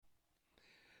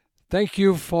Thank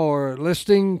you for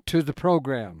listening to the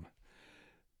program.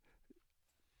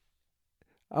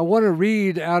 I want to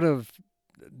read out of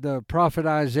the prophet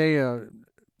Isaiah.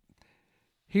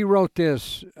 He wrote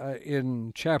this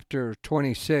in chapter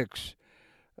 26,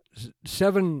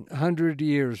 700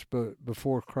 years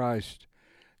before Christ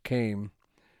came.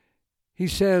 He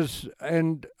says,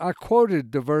 and I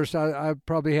quoted the verse, I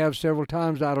probably have several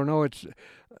times, I don't know, it's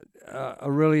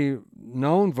a really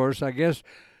known verse, I guess.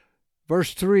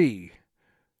 Verse 3,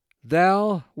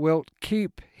 Thou wilt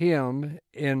keep him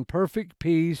in perfect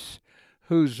peace,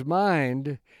 whose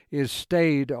mind is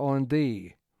stayed on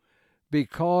thee,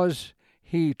 because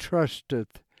he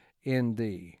trusteth in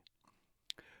thee.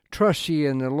 Trust ye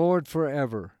in the Lord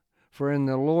forever, for in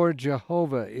the Lord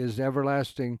Jehovah is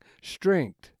everlasting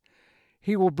strength.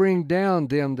 He will bring down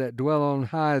them that dwell on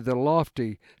high, the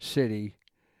lofty city,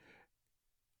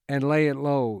 and lay it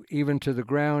low, even to the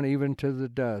ground, even to the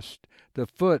dust. The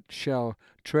foot shall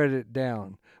tread it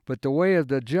down. But the way of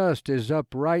the just is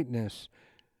uprightness,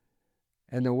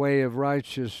 and the way of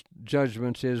righteous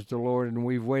judgments is the Lord. And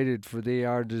we've waited for thee.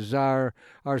 Our desire,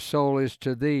 our soul is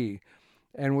to thee.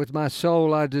 And with my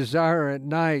soul I desire at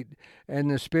night, and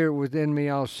the spirit within me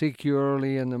I'll seek you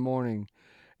early in the morning,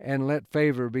 and let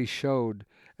favor be showed.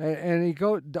 And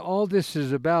all this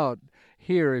is about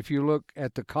here, if you look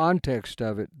at the context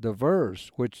of it, the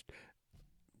verse, which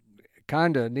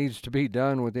kind of needs to be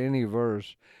done with any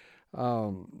verse,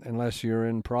 unless you're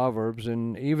in Proverbs,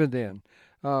 and even then.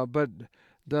 But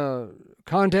the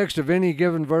context of any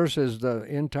given verse is the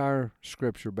entire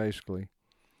Scripture, basically.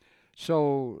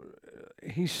 So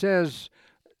he says,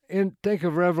 think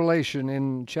of Revelation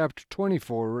in chapter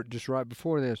 24, just right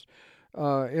before this.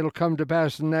 It'll come to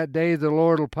pass in that day the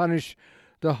Lord will punish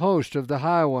the host of the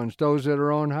high ones, those that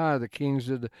are on high, the kings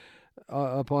of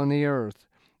upon the earth.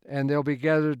 And they'll be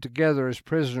gathered together as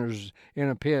prisoners in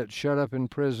a pit, shut up in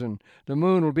prison. The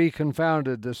moon will be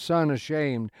confounded, the sun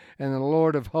ashamed, and the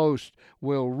Lord of hosts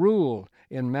will rule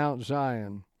in Mount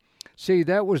Zion. See,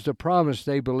 that was the promise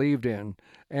they believed in.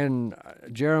 And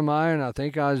Jeremiah and I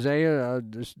think Isaiah,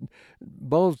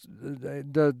 both,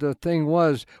 the thing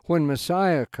was, when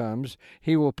Messiah comes,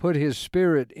 he will put his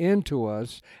Spirit into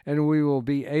us, and we will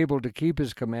be able to keep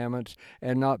his commandments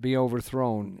and not be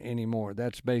overthrown anymore.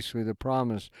 That's basically the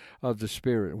promise of the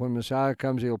Spirit. When Messiah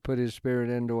comes, he'll put his Spirit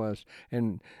into us,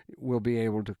 and we'll be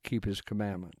able to keep his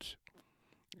commandments.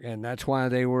 And that's why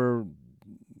they were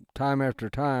time after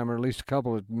time, or at least a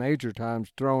couple of major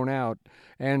times, thrown out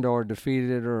and or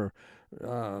defeated or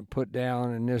put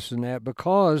down and this and that,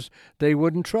 because they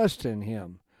wouldn't trust in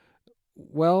him.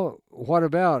 Well, what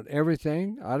about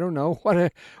everything? I don't know.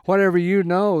 Whatever you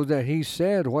know that he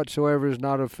said, whatsoever is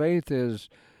not of faith is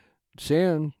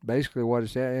sin, basically what it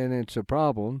said, and it's a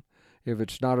problem. If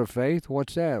it's not of faith,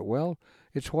 what's that? Well,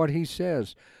 it's what he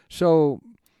says. So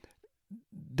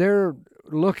they're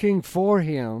looking for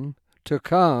him to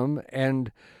come,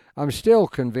 and I'm still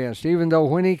convinced, even though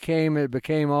when he came it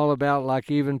became all about, like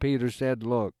even Peter said,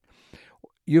 look,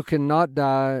 you cannot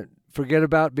die, forget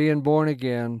about being born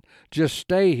again, just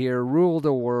stay here, rule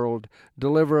the world,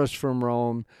 deliver us from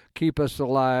Rome, keep us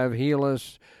alive, heal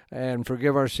us, and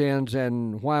forgive our sins,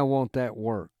 and why won't that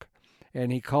work?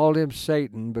 And he called him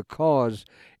Satan, because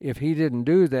if he didn't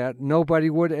do that,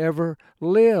 nobody would ever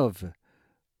live.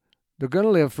 They're going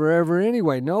to live forever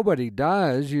anyway. Nobody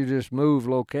dies. You just move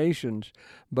locations.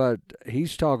 But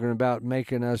he's talking about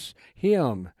making us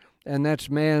him. And that's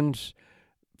man's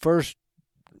first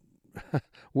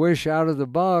wish out of the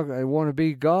box. I want to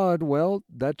be God. Well,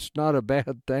 that's not a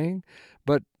bad thing.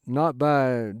 But not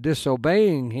by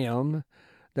disobeying him.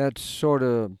 That's sort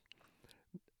of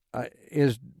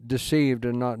is deceived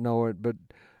and not know it. But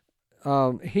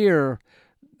here,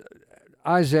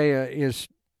 Isaiah is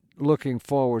looking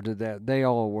forward to that. They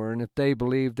all were. And if they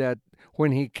believed that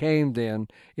when he came, then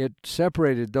it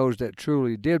separated those that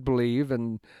truly did believe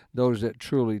and those that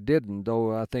truly didn't.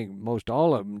 Though I think most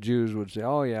all of them, Jews, would say,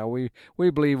 oh yeah, we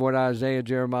believe what Isaiah,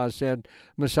 Jeremiah said.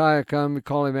 Messiah come, we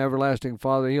call him everlasting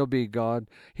Father. He'll be God.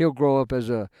 He'll grow up as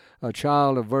a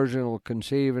child, a virgin will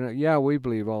conceive. And yeah, we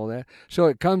believe all that. So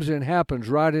it comes and happens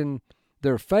right in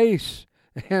their face.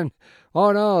 And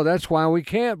oh no, that's why we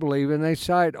can't believe. And they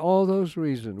cite all those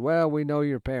reasons. Well, we know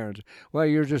your parents. Well,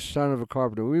 you're just son of a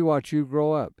carpenter. We watch you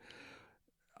grow up.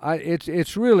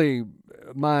 It's really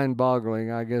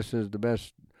mind-boggling, I guess is the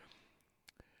best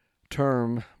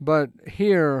term. But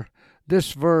here,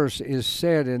 this verse is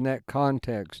said in that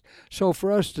context. So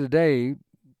for us today,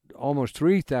 almost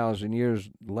 3,000 years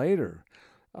later,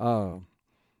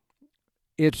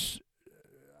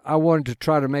 I wanted to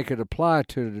try to make it apply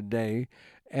to today.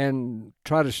 and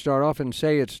try to start off and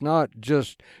say it's not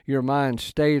just your mind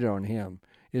stayed on him.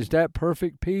 Is that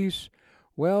perfect peace?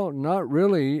 Well, not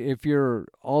really. If you're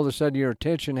all of a sudden your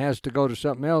attention has to go to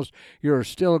something else, you're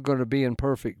still going to be in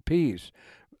perfect peace.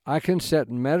 I can sit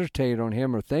and meditate on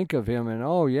him or think of him, and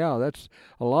oh yeah, that's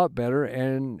a lot better,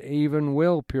 and even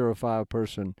will purify a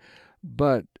person.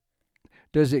 But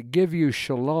does it give you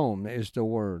shalom is the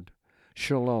word,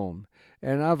 shalom.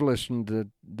 And I've listened to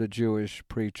the Jewish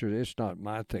preachers. It's not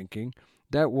my thinking.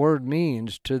 That word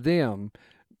means to them,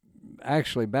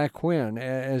 actually back when,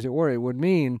 as it were, it would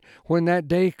mean when that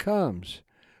day comes,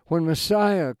 when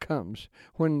Messiah comes,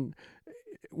 when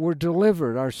we're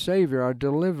delivered, our Savior, our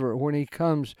deliverer, when he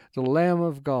comes, the Lamb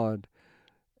of God.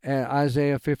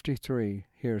 Isaiah 53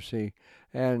 here, see.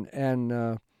 And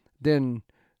then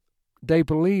they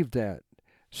believed that.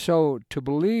 So to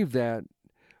believe that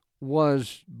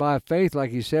was by faith,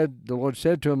 like he said, the Lord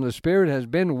said to him, the Spirit has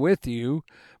been with you,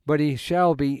 but he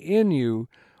shall be in you,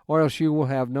 or else you will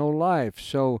have no life.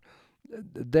 So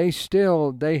they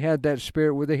had that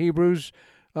Spirit with the Hebrews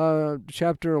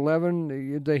chapter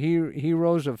 11, the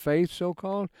heroes of faith,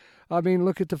 so-called. I mean,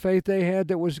 look at the faith they had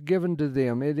that was given to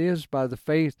them. It is by the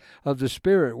faith of the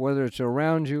Spirit, whether it's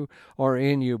around you or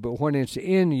in you. But when it's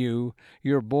in you,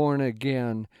 you're born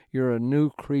again. You're a new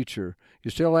creature.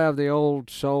 You still have the old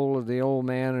soul of the old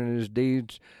man and his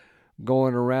deeds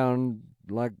going around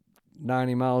like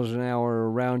 90 miles an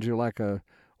hour around you like a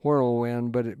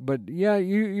whirlwind. But yeah,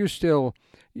 you still...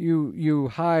 You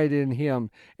hide in him,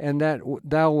 and that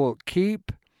thou wilt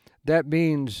keep. That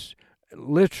means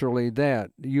literally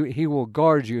that he will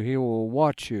guard you, he will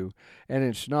watch you, and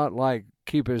it's not like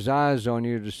keep his eyes on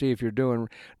you to see if you're doing.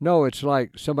 No, it's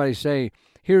like somebody say,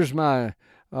 "Here's my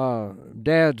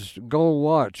dad's gold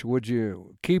watch. Would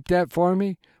you keep that for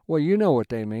me?" Well, you know what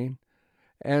they mean,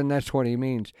 and that's what he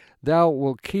means. Thou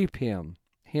wilt keep him.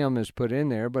 Him is put in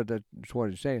there, but that's what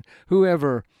he's saying.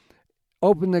 Whoever.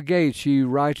 Open the gates, ye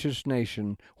righteous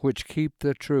nation, which keep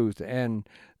the truth, and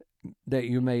that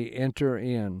you may enter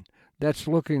in. That's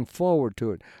looking forward to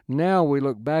it. Now we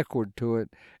look backward to it,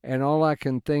 and all I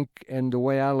can think, and the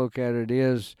way I look at it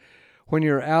is, when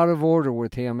you're out of order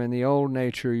with him in the old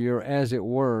nature, you're, as it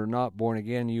were, not born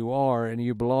again. You are, and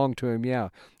you belong to him, yeah.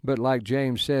 But like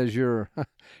James says, you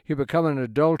become an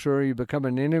adulterer, you become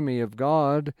an enemy of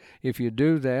God if you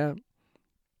do that.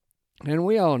 And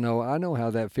we all know, I know how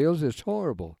that feels. It's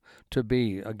horrible to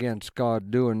be against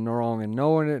God doing wrong and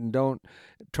knowing it and don't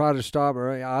try to stop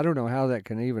it. I don't know how that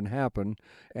can even happen.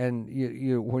 And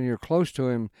you when you're close to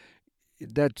him,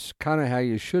 that's kind of how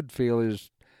you should feel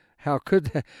is, how could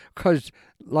that? Because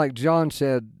like John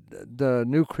said, the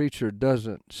new creature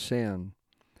doesn't sin.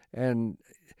 And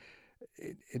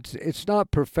it's not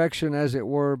perfection as it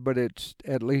were, but it's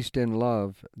at least in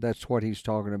love. That's what he's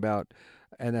talking about.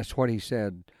 And that's what he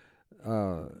said.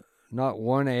 Not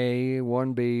 1A,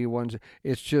 1B, 1C.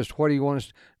 It's just what he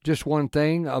wants. Just one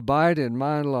thing: abide in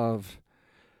my love,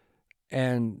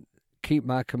 and keep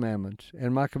my commandments.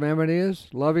 And my commandment is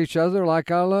love each other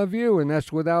like I love you, and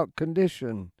that's without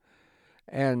condition.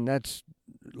 And that's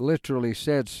literally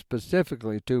said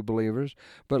specifically to believers.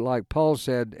 But like Paul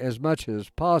said, as much as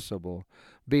possible,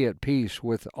 be at peace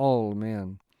with all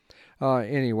men.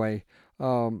 Anyway.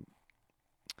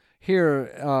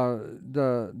 Here,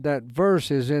 that verse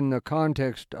is in the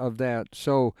context of that.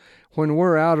 So when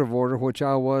we're out of order, which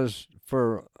I was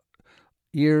for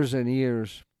years and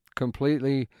years,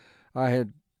 completely, I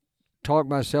had talked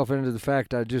myself into the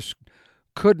fact I just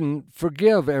couldn't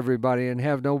forgive everybody and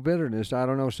have no bitterness. I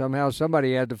don't know, somehow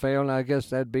somebody had to fail, and I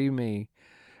guess that'd be me.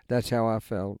 That's how I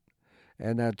felt.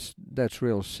 And that's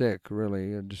real sick,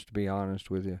 really, just to be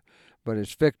honest with you. But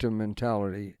it's victim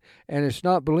mentality. And it's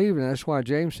not believing. That's why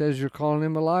James says you're calling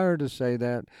him a liar to say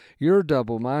that. You're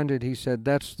double-minded. He said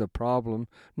that's the problem,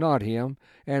 not him.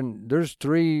 And there's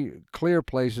 3 clear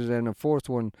places, and a 4th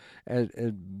one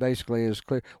basically is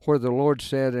clear, where the Lord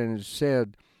said, and it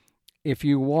said, if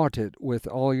you want it with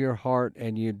all your heart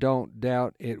and you don't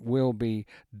doubt, it will be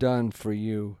done for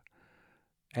you.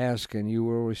 Ask and you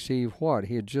will receive what?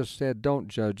 He had just said don't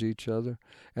judge each other.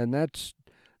 And that's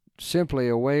simply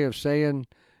a way of saying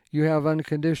you have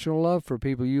unconditional love for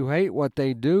people. You hate what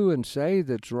they do and say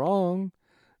that's wrong,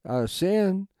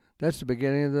 sin. That's the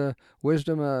beginning of the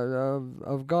wisdom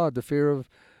of God, the fear of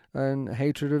and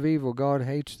hatred of evil. God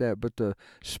hates that. But the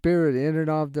spirit in and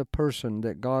of the person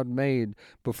that God made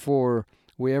before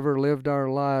we ever lived our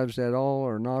lives at all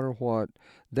or not or what,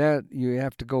 that you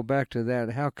have to go back to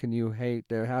that. How can you hate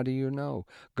that? How do you know?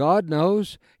 God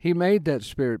knows. He made that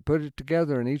spirit, put it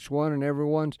together, and each one and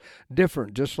everyone's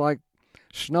different, just like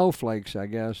snowflakes, I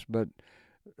guess. But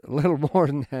a little more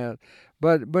than that.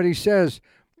 But he says,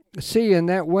 see, in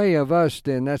that way of us,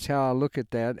 then that's how I look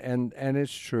at that, and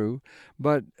it's true.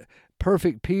 But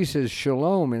perfect peace is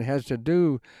shalom. It has to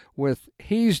do with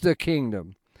He's the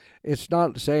kingdom. It's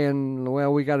not saying,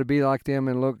 well, we got to be like them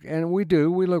and look, and we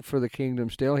do. We look for the kingdom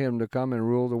still, Him to come and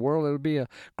rule the world. It'll be a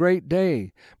great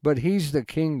day. But He's the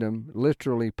kingdom,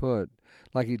 literally put.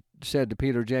 Like He said to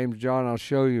Peter, James, John, I'll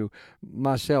show you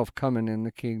myself coming in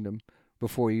the kingdom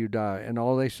before you die. And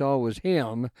all they saw was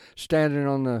Him standing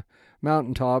on the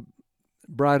mountaintop,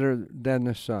 brighter than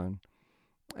the sun.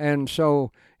 And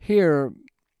so here,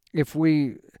 if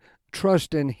we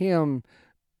trust in Him,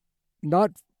 not...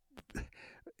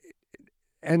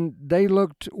 And they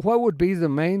looked, what would be the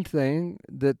main thing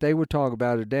that they would talk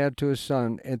about, a dad to his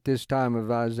son at this time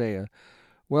of Isaiah?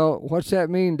 Well, what's that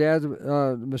mean, Dad?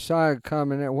 The Messiah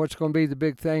coming, what's going to be the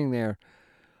big thing there?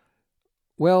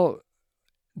 Well,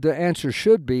 the answer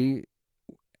should be,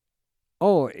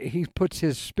 He puts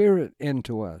His Spirit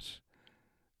into us.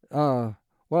 Well,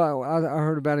 I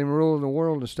heard about Him ruling the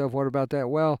world and stuff. What about that?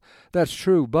 Well, that's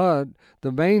true, but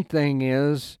the main thing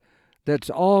is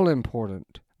that's all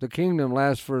important. The kingdom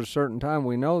lasts for a certain time.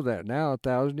 We know that now,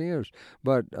 1,000 years.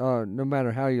 But no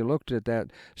matter how you looked at that,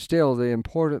 still the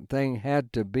important thing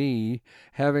had to be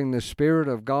having the Spirit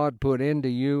of God put into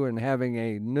you and having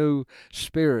a new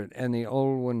spirit, and the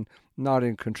old one not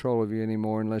in control of you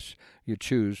anymore unless you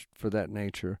choose for that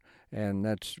nature. And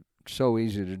that's so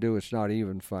easy to do, it's not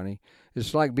even funny.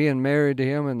 It's like being married to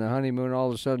Him and the honeymoon all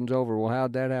of a sudden's over. Well,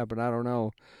 how'd that happen? I don't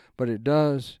know. But it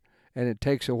does, and it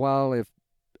takes a while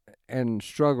and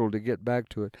struggle to get back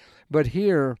to it. But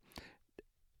here,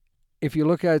 if you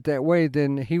look at it that way,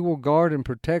 then He will guard and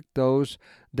protect those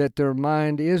that their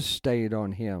mind is stayed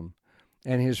on Him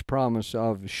and His promise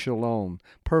of shalom,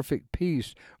 perfect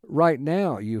peace. Right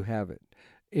now you have it.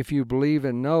 If you believe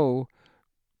and know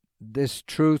this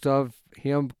truth of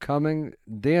Him coming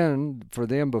then for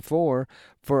them before,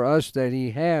 for us that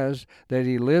He has, that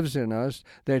He lives in us,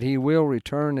 that He will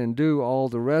return and do all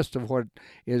the rest of what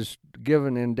is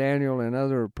given in Daniel and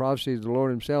other prophecies of the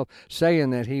Lord Himself, saying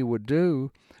that He would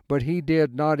do, but He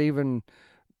did not even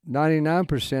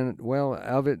 99%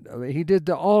 of it. He did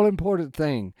the all-important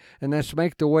thing, and that's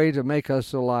make the way to make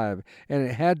us alive. And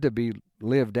it had to be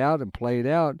lived out and played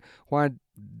out. Why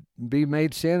be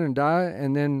made sin and die,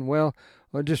 and then, well,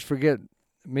 just forget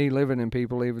me living in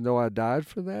people even though I died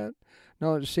for that?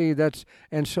 No, see, that's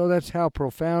how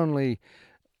profoundly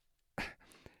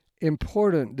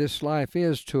important this life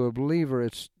is to a believer.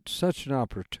 It's such an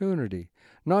opportunity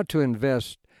not to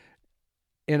invest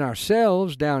in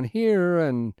ourselves down here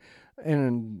and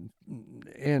in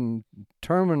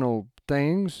terminal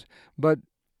things, but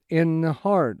in the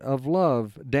heart of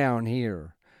love down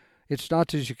here. It's not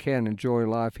that you can't enjoy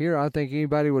life here. I think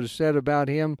anybody would have said about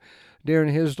Him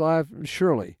during His life,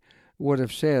 surely would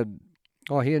have said,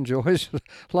 He enjoys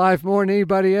life more than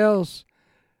anybody else.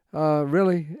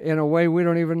 Really, in a way we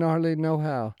don't even hardly know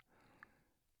how.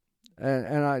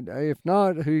 And if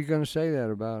not, who are you going to say that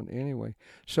about anyway?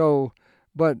 So,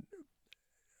 but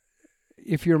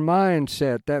if your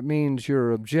mindset, that means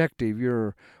your objective,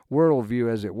 your worldview,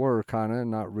 as it were, kind of,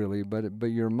 not really, but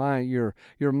your mind, your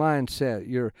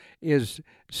mindset, is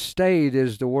stayed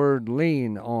is the word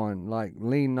lean on, like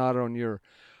lean not on your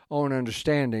own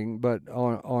understanding, but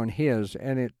on His,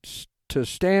 and it's to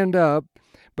stand up,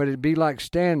 but it'd be like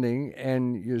standing,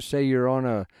 and you say you're on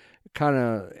a kind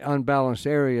of unbalanced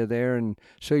area there, and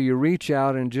so you reach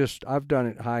out and just, I've done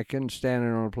it hiking,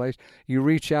 standing on a place, you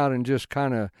reach out and just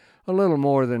kind of a little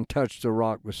more than touch the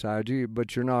rock beside you,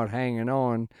 but you're not hanging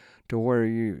on to where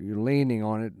you're leaning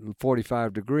on it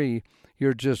 45 degree.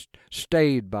 You're just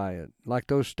stayed by it, like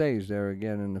those stays there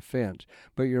again in the fence.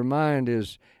 But your mind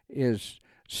is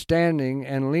standing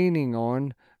and leaning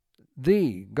on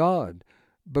thee, God,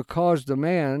 because the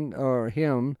man or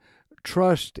him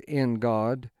trust in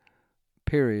God,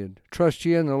 period. Trust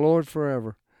ye in the Lord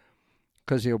forever,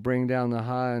 because He'll bring down the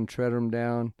high and tread them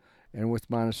down. And with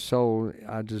my soul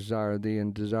I desire thee,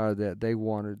 and desire that. They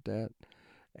wanted that.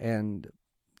 And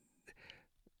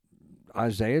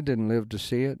Isaiah didn't live to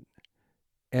see it.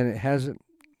 And it hasn't.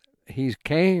 He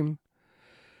came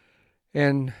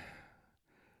and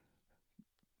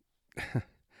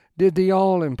did the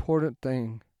all-important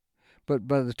thing. But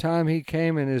by the time He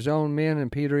came, and His own men, and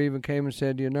Peter even came and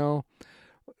said,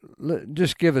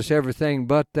 just give us everything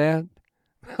but that.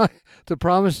 The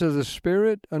promise of the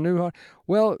Spirit, a new heart.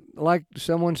 Well, like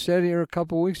someone said here a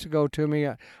couple of weeks ago to me,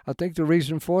 I think the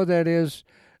reason for that is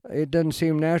it doesn't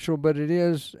seem natural, but it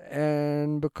is,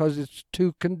 and because it's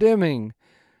too condemning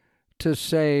to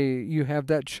say you have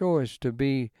that choice to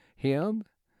be Him,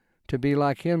 to be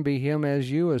like him, be him as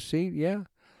you, a seat, yeah.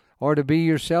 Or to be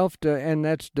yourself, and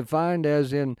that's defined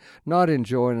as in not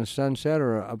enjoying a sunset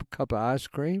or a cup of ice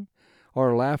cream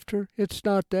or laughter. It's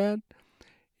not that.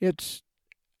 It's,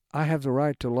 I have the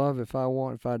right to love if I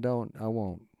want. If I don't, I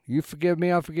won't. You forgive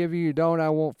me, I'll forgive you. You don't, I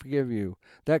won't forgive you.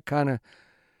 That kind of,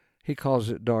 he calls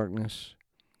it darkness.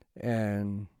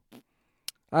 And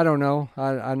I don't know.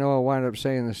 I know I wind up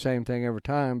saying the same thing every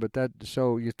time, but that,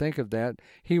 so you think of that.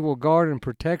 He will guard and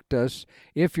protect us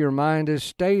if your mind has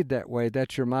stayed that way.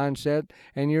 That's your mindset,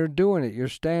 and you're doing it. You're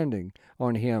standing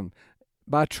on him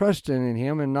by trusting in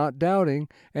him and not doubting,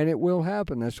 and it will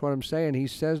happen. That's what I'm saying. He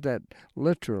says that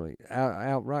literally,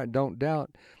 outright. Don't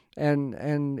doubt.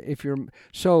 And if you're,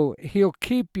 so he'll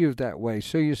keep you that way.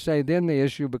 So you say, then the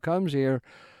issue becomes here,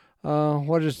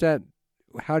 what is that?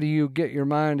 How do you get your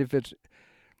mind if it's,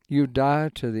 you die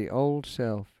to the old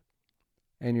self,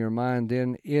 and your mind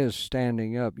then is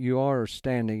standing up. You are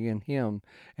standing in him,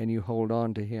 and you hold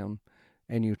on to him,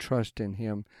 and you trust in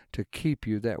him to keep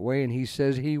you that way. And he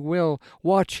says he will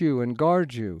watch you and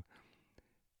guard you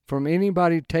from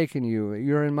anybody taking you.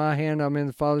 You're in my hand, I'm in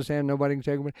the Father's hand, nobody can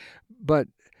take me. But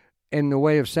in the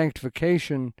way of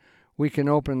sanctification, we can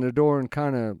open the door and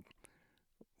kind of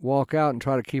walk out and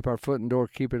try to keep our foot in the door,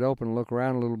 keep it open, look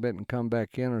around a little bit and come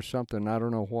back in or something. I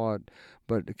don't know what,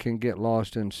 but it can get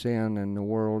lost in sin and the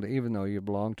world, even though you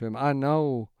belong to him. I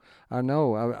know.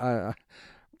 I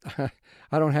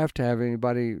don't have to have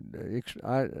anybody.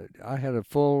 I had a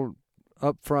full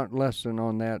upfront lesson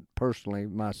on that personally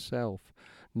myself,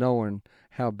 knowing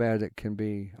how bad it can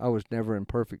be. I was never in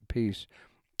perfect peace.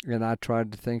 And I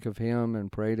tried to think of him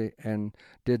and prayed and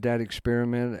did that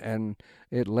experiment, and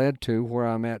it led to where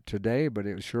I'm at today, but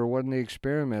it sure wasn't the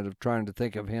experiment of trying to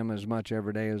think of him as much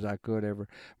every day as I could every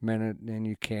minute, and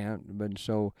you can't. But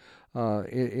so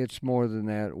it's more than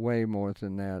that, way more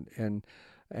than that.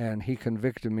 And he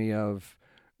convicted me of,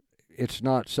 it's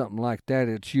not something like that.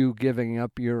 It's you giving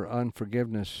up your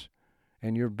unforgiveness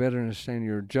and your bitterness and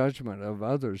your judgment of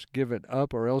others. Give it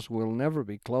up, or else we'll never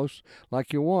be close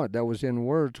like you want. That was in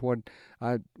words what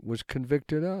I was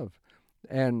convicted of.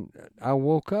 And I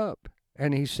woke up.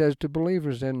 And he says to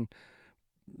believers in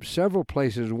several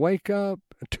places, wake up,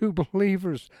 to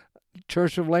believers,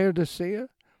 Church of Laodicea,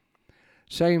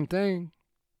 same thing.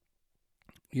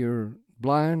 You're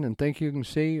blind and think you can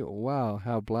see. Wow,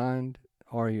 how blind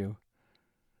are you?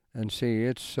 And see,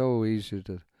 it's so easy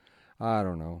to, I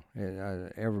don't know.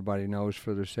 Everybody knows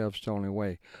for themselves it's the only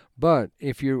way. But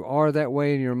if you are that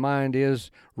way and your mind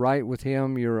is right with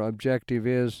him, your objective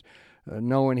is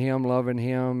knowing him, loving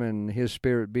him, and his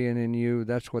spirit being in you,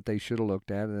 that's what they should have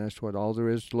looked at, and that's what all there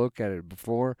is to look at it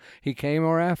before he came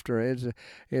or after.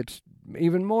 It's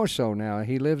even more so now.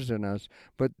 He lives in us.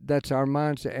 But that's our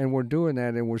mindset, and we're doing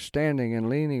that, and we're standing and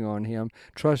leaning on him,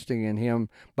 trusting in him.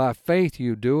 By faith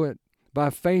you do it. By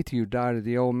faith you die to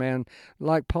the old man.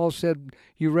 Like Paul said,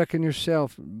 you reckon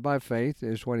yourself, by faith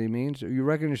is what he means, you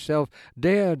reckon yourself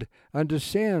dead unto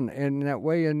sin in that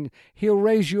way, and he'll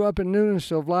raise you up in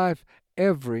newness of life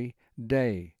every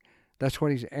day. That's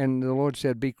what and the Lord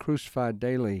said, be crucified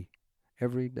daily,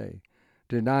 every day.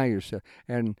 Deny yourself.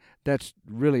 And that's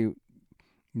really,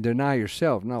 deny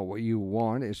yourself, not what you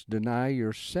want. It's deny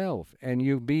yourself, and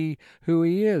you be who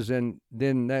he is. And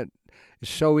then that, it's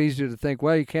so easy to think,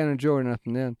 well, you can't enjoy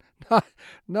nothing then.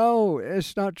 No,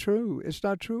 it's not true. It's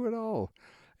not true at all.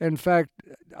 In fact,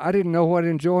 I didn't know what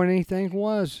enjoying anything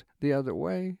was the other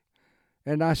way.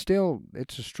 And I still,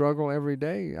 it's a struggle every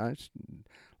day.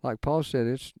 Like Paul said,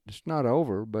 it's not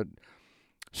over. But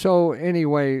so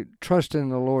anyway, trust in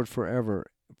the Lord forever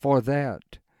for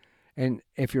that. And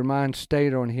if your mind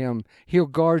stayed on him, he'll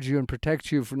guard you and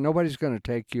protect you. Nobody's going to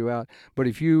take you out. But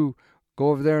if you go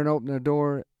over there and open the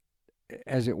door,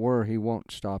 as it were, he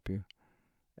won't stop you.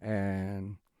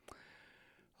 And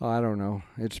I don't know.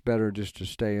 It's better just to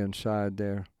stay inside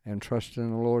there and trust in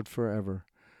the Lord forever.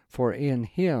 For in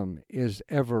him is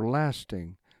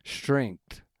everlasting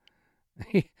strength.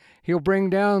 He'll bring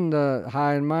down the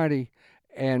high and mighty.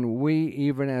 And we,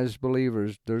 even as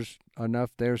believers, there's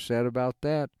enough there said about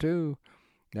that too.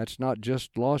 That's not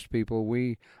just lost people.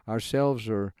 We ourselves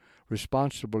are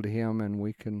responsible to him, and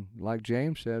we can, like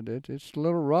James said, it's a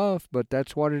little rough, but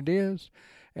that's what it is.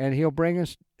 And he'll bring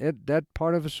us, that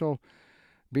part of us will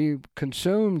be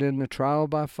consumed in the trial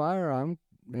by fire,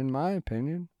 in my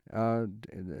opinion.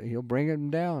 He'll bring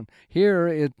it down. Here,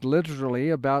 it's literally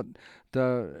about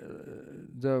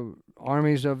the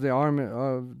armies of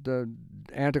the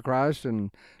Antichrist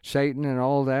and Satan and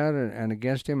all that, and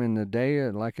against him in the day,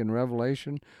 like in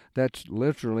Revelation. That's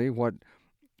literally what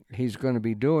he's going to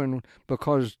be doing,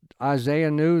 because Isaiah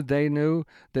knew, they knew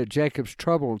that Jacob's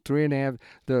trouble, 3.5,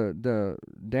 the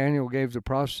Daniel gave the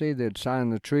prophecy, they'd sign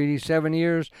the treaty, 7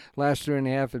 years, last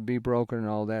 3.5 would be broken and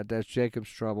all that. That's Jacob's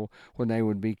trouble, when they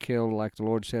would be killed, like the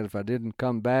Lord said, if I didn't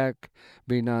come back,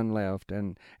 be none left,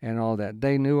 and all that.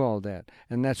 They knew all that,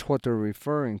 and that's what they're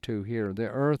referring to here. The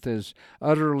earth is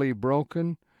utterly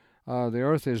broken. The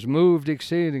earth is moved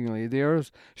exceedingly. The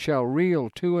earth shall reel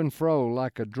to and fro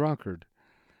like a drunkard.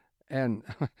 And,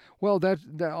 well, that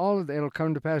all of it'll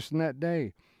come to pass in that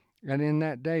day. And in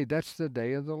that day, that's the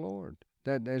day of the Lord.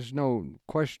 That there's no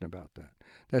question about that.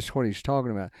 That's what he's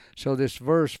talking about. So this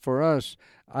verse, for us,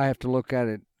 I have to look at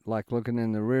it like looking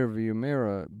in the rearview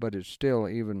mirror, but it's still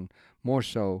even more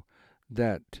so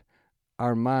that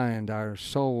our mind, our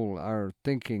soul, our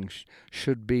thinking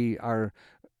should be, our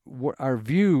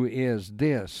view is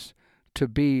this, to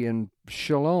be in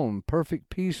shalom, perfect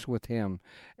peace with him,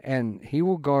 and he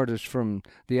will guard us from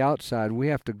the outside. We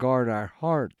have to guard our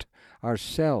heart,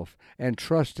 ourself, and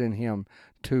trust in him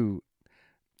to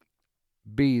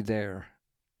be there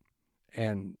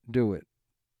and do it.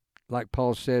 Like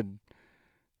Paul said,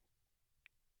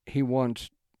 he wants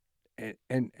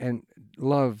and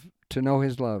love, to know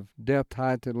his love, depth,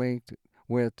 height, and length,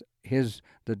 with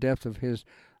the depth of his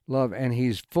love, and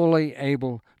he's fully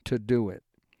able to do it.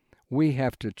 We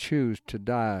have to choose to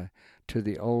die to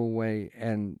the old way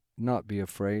and not be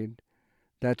afraid.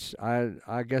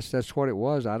 I guess that's what it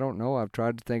was. I don't know. I've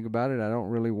tried to think about it. I don't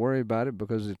really worry about it,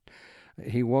 because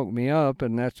he woke me up,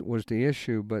 and that was the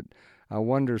issue. But I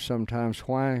wonder sometimes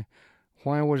why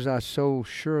was I so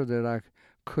sure that I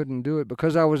couldn't do it?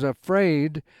 Because I was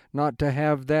afraid not to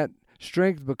have that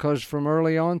strength, because from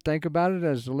early on, think about it,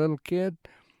 as a little kid,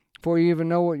 before you even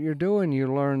know what you're doing, you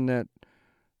learn that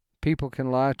people can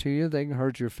lie to you. They can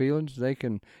hurt your feelings.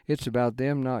 It's about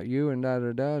them, not you, and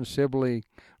da-da-da, and sibling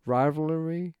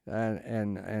rivalry,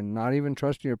 and not even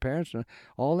trusting your parents.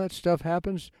 All that stuff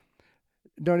happens.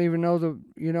 Don't even know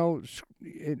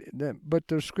but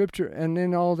the scripture, and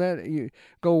then all that, you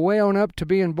go way on up to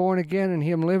being born again and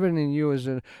him living in you as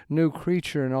a new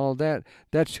creature and all that.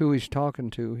 That's who he's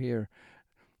talking to here.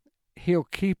 He'll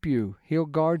keep you. He'll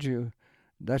guard you.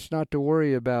 That's not to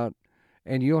worry about.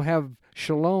 And you'll have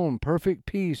shalom, perfect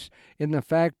peace, in the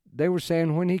fact they were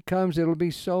saying when he comes, it'll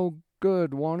be so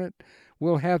good, won't it?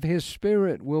 We'll have his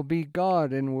spirit. We'll be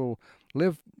God, and we'll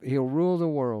live. He'll rule the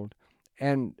world,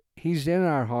 and he's in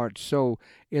our hearts. So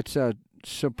it's a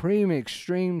supreme,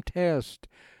 extreme test.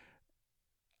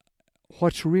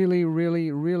 What's really,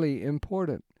 really, really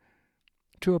important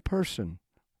to a person?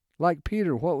 Like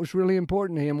Peter, what was really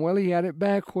important to him? Well, he had it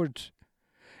backwards.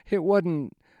 It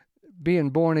wasn't being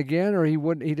born again, or he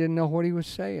didn't know what he was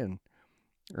saying,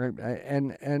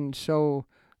 and so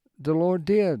the Lord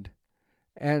did,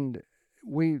 and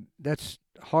that's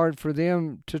hard for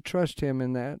them to trust him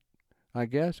in that. I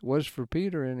guess was for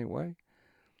Peter anyway,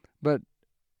 but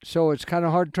so it's kind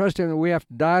of hard to trust him. We have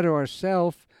to die to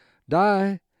ourselves,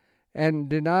 die, and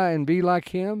deny and be like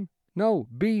him. No,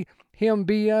 be him,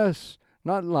 be us,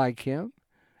 not like him,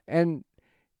 and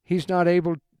he's not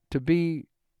able to be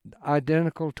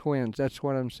identical twins. That's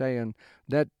what I'm saying.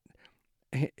 That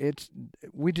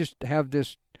we just have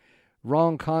this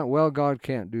wrong well, God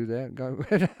can't do that.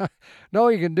 God, no,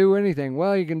 he can do anything.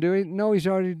 Well, he can do it. No, he's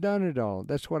already done it all.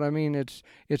 That's what I mean.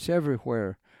 It's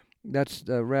everywhere. That's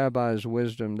the rabbi's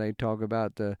wisdom. They talk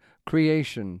about the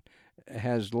creation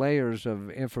has layers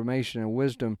of information and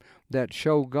wisdom that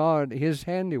show God his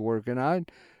handiwork. And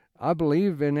I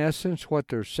believe in essence what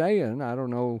they're saying. I don't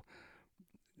know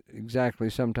exactly.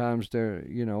 Sometimes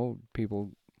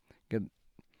people get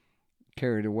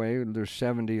carried away. There's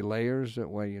 70 layers that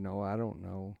way, I don't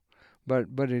know.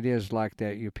 But it is like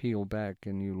that. You peel back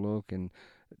and you look, and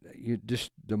you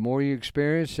just, the more you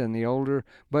experience and the older,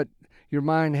 but your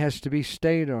mind has to be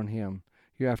stayed on him.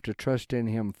 You have to trust in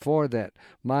him for that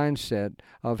mindset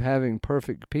of having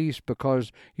perfect peace,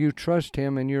 because you trust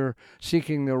him and you're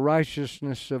seeking the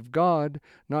righteousness of God,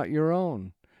 not your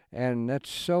own. And that's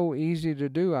so easy to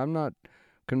do. I'm not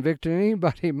convicting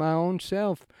anybody, my own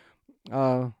self.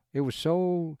 It was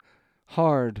so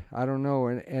hard. I don't know.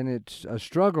 And it's a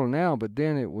struggle now, but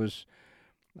then it was,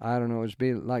 I don't know, it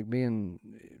was like being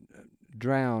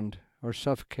drowned or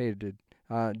suffocated.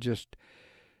 It's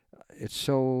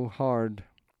so hard.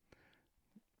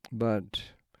 But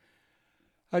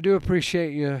I do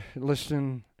appreciate you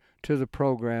listening to the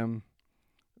program.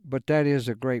 But that is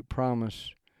a great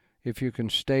promise. If you can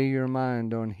stay your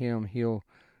mind on him, he'll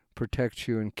protect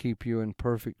you and keep you in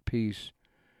perfect peace.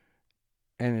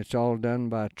 And it's all done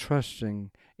by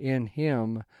trusting in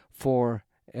him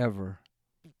forever.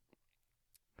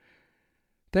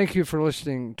 Thank you for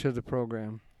listening to the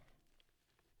program.